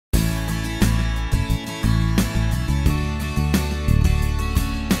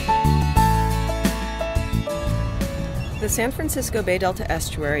San Francisco Bay Delta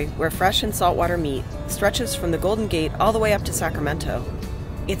estuary, where fresh and saltwater meet, stretches from the Golden Gate all the way up to Sacramento.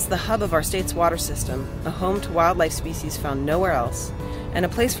 It's the hub of our state's water system, a home to wildlife species found nowhere else, and a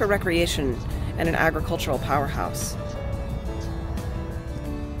place for recreation and an agricultural powerhouse.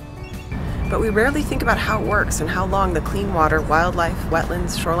 But we rarely think about how it works and how long the clean water, wildlife,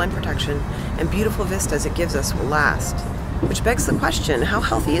 wetlands, shoreline protection, and beautiful vistas it gives us will last. Which begs the question, how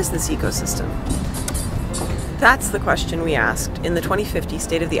healthy is this ecosystem? That's the question we asked in the 2050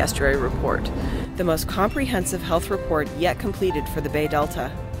 State of the Estuary report, the most comprehensive health report yet completed for the Bay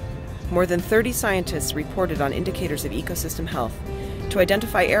Delta. More than 30 scientists reported on indicators of ecosystem health to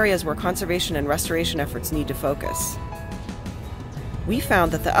identify areas where conservation and restoration efforts need to focus. We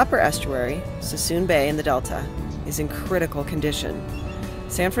found that the upper estuary, Suisun Bay in the Delta, is in critical condition.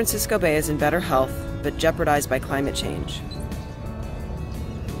 San Francisco Bay is in better health, but jeopardized by climate change.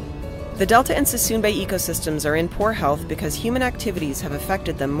 The Delta and Suisun Bay ecosystems are in poor health because human activities have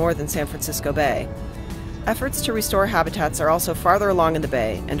affected them more than San Francisco Bay. Efforts to restore habitats are also farther along in the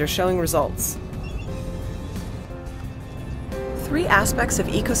bay and are showing results. Three aspects of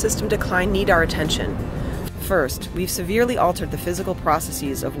ecosystem decline need our attention. First, we've severely altered the physical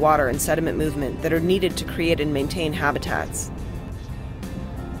processes of water and sediment movement that are needed to create and maintain habitats.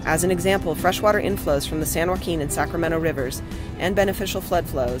 As an example, freshwater inflows from the San Joaquin and Sacramento rivers and beneficial flood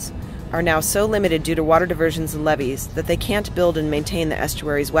flows are now so limited due to water diversions and levees that they can't build and maintain the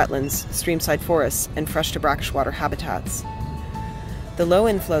estuary's wetlands, streamside forests, and fresh to brackish water habitats. The low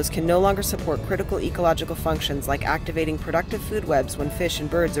inflows can no longer support critical ecological functions like activating productive food webs when fish and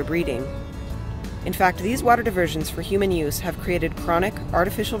birds are breeding. In fact, these water diversions for human use have created chronic,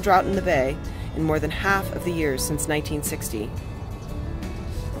 artificial drought in the bay in more than half of the years since 1960.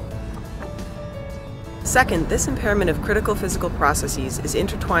 Second, this impairment of critical physical processes is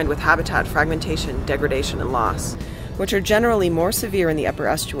intertwined with habitat fragmentation, degradation, and loss, which are generally more severe in the upper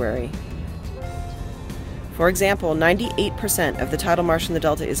estuary. For example, 98% of the tidal marsh in the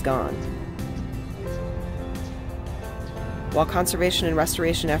Delta is gone, while conservation and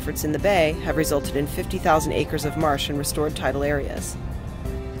restoration efforts in the bay have resulted in 50,000 acres of marsh and restored tidal areas.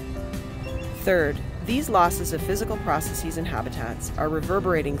 Third, these losses of physical processes and habitats are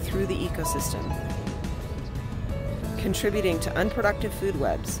reverberating through the ecosystem, contributing to unproductive food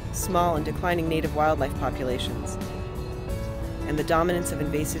webs, small and declining native wildlife populations, and the dominance of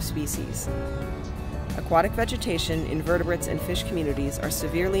invasive species. Aquatic vegetation, invertebrates, and fish communities are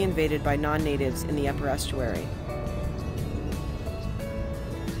severely invaded by non-natives in the upper estuary.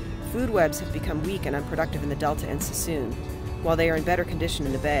 Food webs have become weak and unproductive in the Delta and Suisun, while they are in better condition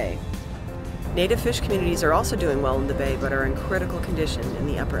in the bay. Native fish communities are also doing well in the bay, but are in critical condition in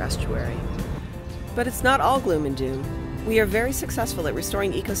the upper estuary. But it's not all gloom and doom. We are very successful at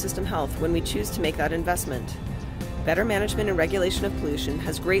restoring ecosystem health when we choose to make that investment. Better management and regulation of pollution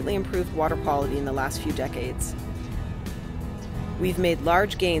has greatly improved water quality in the last few decades. We've made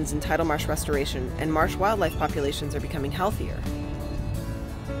large gains in tidal marsh restoration, and marsh wildlife populations are becoming healthier.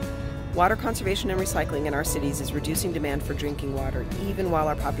 Water conservation and recycling in our cities is reducing demand for drinking water, even while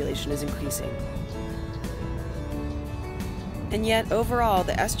our population is increasing. And yet, overall,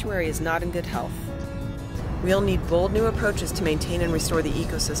 the estuary is not in good health. We'll need bold new approaches to maintain and restore the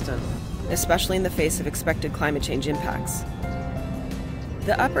ecosystem, especially in the face of expected climate change impacts.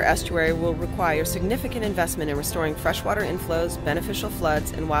 The upper estuary will require significant investment in restoring freshwater inflows, beneficial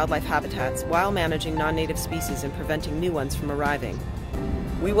floods, and wildlife habitats while managing non-native species and preventing new ones from arriving.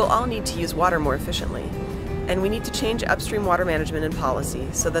 We will all need to use water more efficiently, and we need to change upstream water management and policy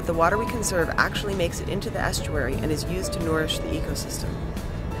so that the water we conserve actually makes it into the estuary and is used to nourish the ecosystem.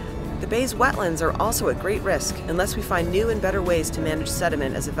 The bay's wetlands are also at great risk unless we find new and better ways to manage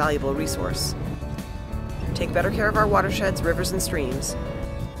sediment as a valuable resource, take better care of our watersheds, rivers, and streams,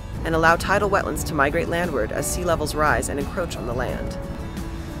 and allow tidal wetlands to migrate landward as sea levels rise and encroach on the land.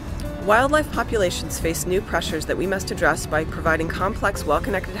 Wildlife populations face new pressures that we must address by providing complex,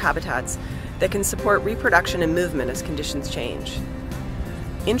 well-connected habitats that can support reproduction and movement as conditions change.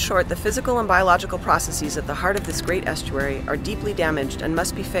 In short, the physical and biological processes at the heart of this great estuary are deeply damaged and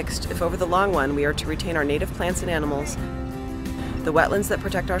must be fixed if over the long run we are to retain our native plants and animals, the wetlands that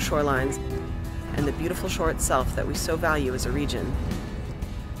protect our shorelines, and the beautiful shore itself that we so value as a region.